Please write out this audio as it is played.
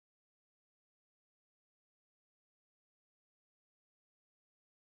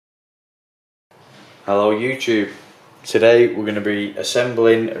Hello YouTube. Today we're going to be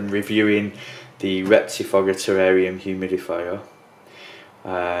assembling and reviewing the repti-fogger terrarium humidifier.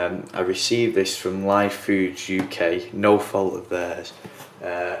 I received this from Live Foods UK, no fault of theirs.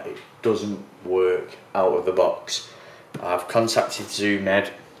 It doesn't work out of the box. I've contacted ZoomEd.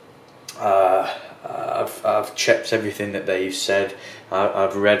 I've checked everything that they've said.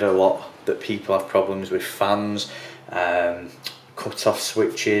 I've read a lot that people have problems with fans, cut-off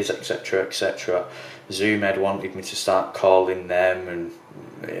switches, etc, etc. ZoomEd wanted me to start calling them, and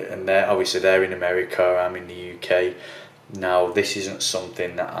they're in America, I'm in the UK. Now this isn't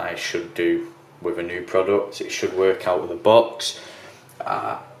something that I should do with a new product. It should work out of the box.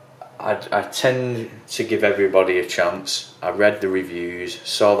 I tend to give everybody a chance. I read the reviews,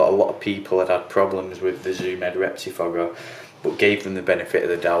 saw that a lot of people had problems with the ZoomEd repti-fogger, but gave them the benefit of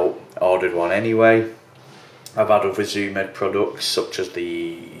the doubt, ordered one anyway. I've had other ZoomEd products such as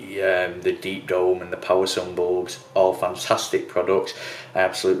the Deep Dome and the Power Sun bulbs, all fantastic products. I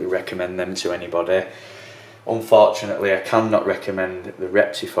absolutely recommend them to anybody. Unfortunately, I cannot recommend the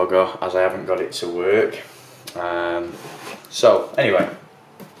repti-fogger as I haven't got it to work. So anyway,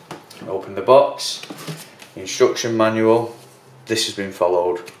 open the box, instruction manual. This has been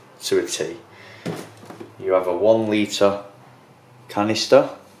followed to a T. You have a 1 litre canister,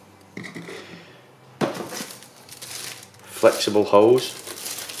 flexible hose,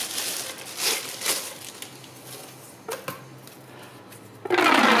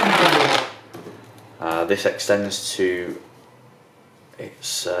 this extends to,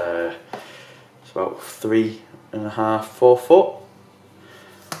 it's about 3.5, 4 foot.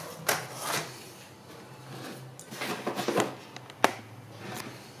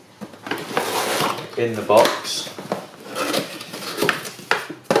 In the box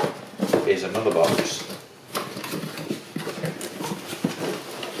is another box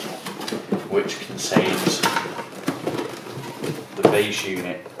which contains the base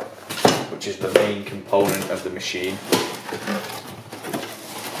unit, which is the main component of the machine.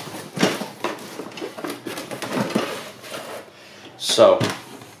 So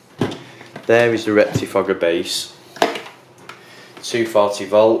there is the repti-fogger base, 240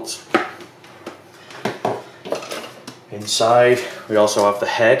 volts. Inside we also have the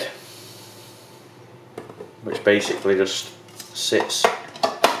head, which basically just sits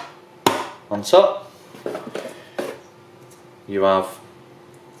on top. You have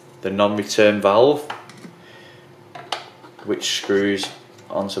the non-return valve, which screws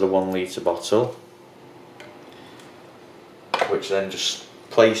onto the 1 litre bottle, which then just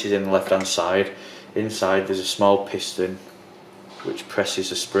places in the left hand side. Inside there's a small piston which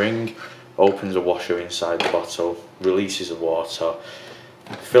presses a spring, opens a washer inside the bottle, releases the water,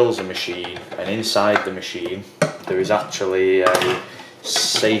 fills the machine, and inside the machine there is actually a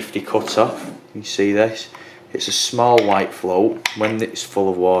safety cutter. You see this? It's a small white float. When it's full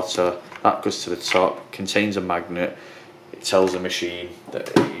of water, that goes to the top, contains a magnet. It tells the machine that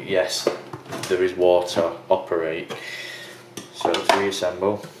yes, there is water, operate. So let's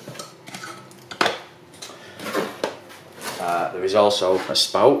reassemble. There is also a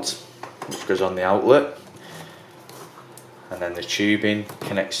spout which goes on the outlet, and then the tubing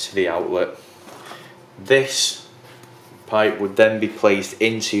connects to the outlet. This pipe would then be placed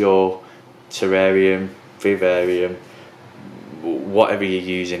into your terrarium, vivarium, whatever you're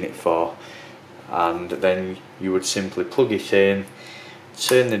using it for, and then you would simply plug it in,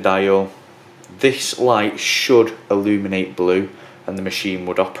 turn the dial. This light should illuminate blue and the machine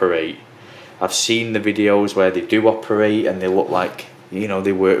would operate. I've seen the videos where they do operate and they look like, you know,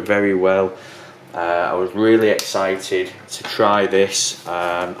 they work very well. I was really excited to try this.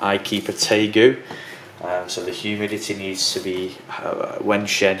 I keep a Tegu, so the humidity needs to be, when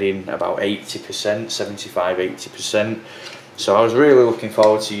shedding, about 80%, 75–80%. So I was really looking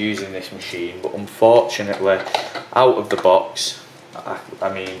forward to using this machine, but unfortunately, out of the box, I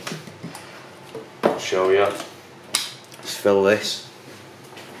mean, I'll show you. Let's fill this.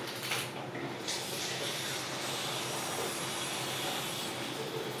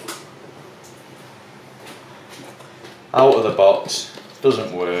 Out of the box,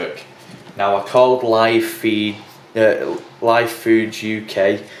 doesn't work. Now I called Live Foods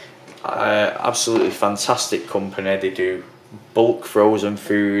UK, absolutely fantastic company. They do bulk frozen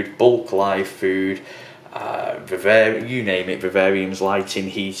food, bulk live food, you name it, vivariums, lighting,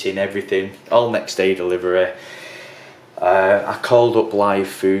 heating, everything, all next day delivery. I called up Live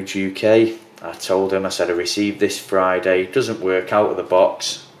Foods UK, I told them, I said I received this Friday, it doesn't work out of the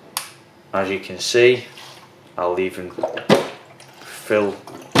box. As you can see, I'll even fill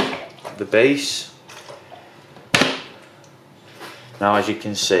the base. Now as you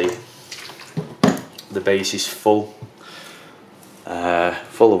can see, the base is full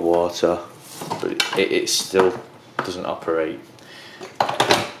of water, but it still doesn't operate.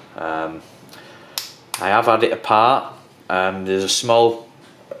 I have had it apart. There's a small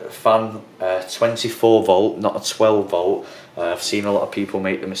fan, 24 volt, not a 12 volt. I've seen a lot of people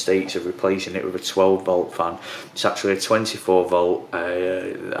make the mistakes of replacing it with a 12 volt fan. It's actually a 24 volt.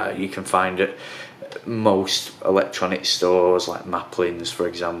 You can find it at most electronic stores like Maplin's, for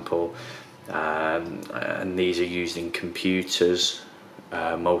example, and these are used in computers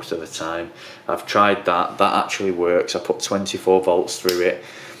most of the time. I've tried that actually works. I put 24 volts through it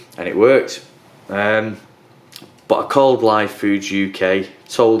and it worked. But I called Live Foods UK,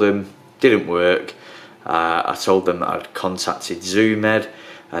 told them didn't work. I told them that I'd contacted ZoomEd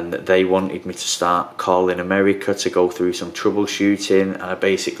and that they wanted me to start calling America to go through some troubleshooting, and I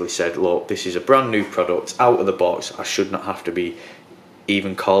basically said, look, this is a brand new product out of the box, I should not have to be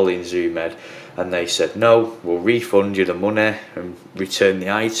even calling ZoomEd. And they said, no, we'll refund you the money and return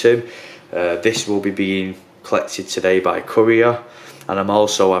the item. This will be being collected today by courier, and I'm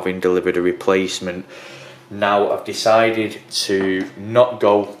also having delivered a replacement. Now I've decided to not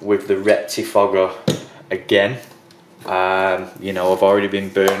go with the repti-fogger again. You know, I've already been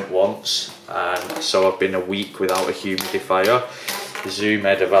burnt once, and so I've been a week without a humidifier.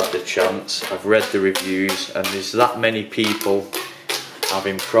 ZoomEd have had the chance, I've read the reviews, and there's that many people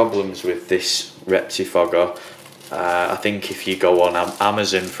having problems with this repti-fogger. I think if you go on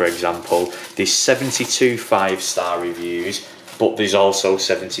Amazon, for example, there's 72 5-star reviews, but there's also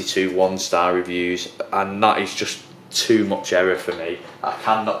 72 1-star reviews, and that is just too much error for me. I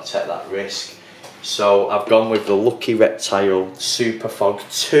cannot take that risk. So I've gone with the Lucky Reptile Super Fog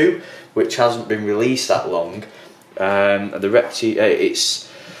 2, which hasn't been released that long.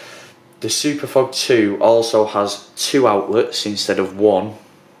 The Super Fog 2 also has 2 outlets instead of 1.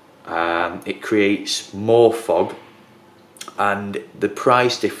 It creates more fog, and the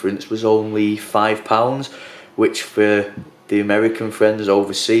price difference was only £5, which for the American friends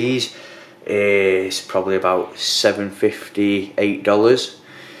overseas is probably about $7.50, $8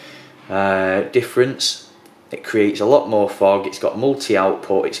 difference. It creates a lot more fog. It's got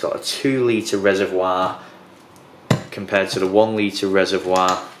multi-output. It's got a 2-litre reservoir compared to the 1-litre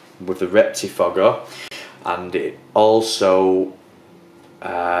reservoir with the repti-fogger, and it also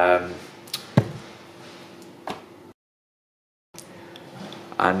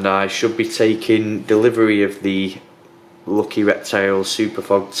and I should be taking delivery of the Lucky Reptile Super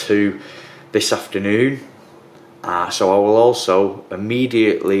Fog 2 this afternoon. So I will also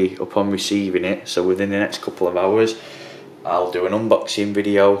immediately upon receiving it, so within the next couple of hours, I'll do an unboxing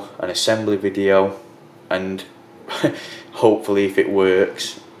video, an assembly video, and hopefully, if it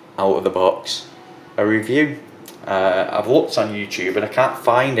works out of the box, a review. I've looked on YouTube and I can't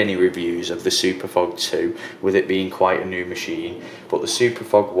find any reviews of the Super Fog 2, with it being quite a new machine, but the Super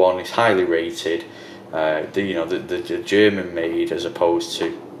Fog 1 is highly rated. The German made, as opposed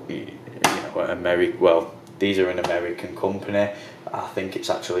to well, these are an American company. I think it's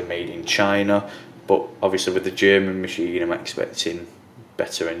actually made in China, but obviously with the German machine I'm expecting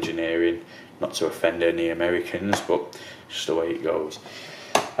better engineering, not to offend any Americans, but just the way it goes.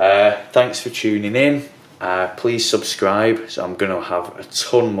 Thanks for tuning in. Please subscribe. So I'm going to have a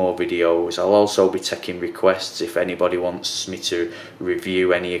ton more videos. I'll also be taking requests if anybody wants me to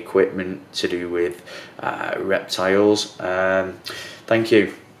review any equipment to do with reptiles. Thank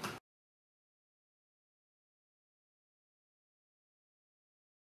you.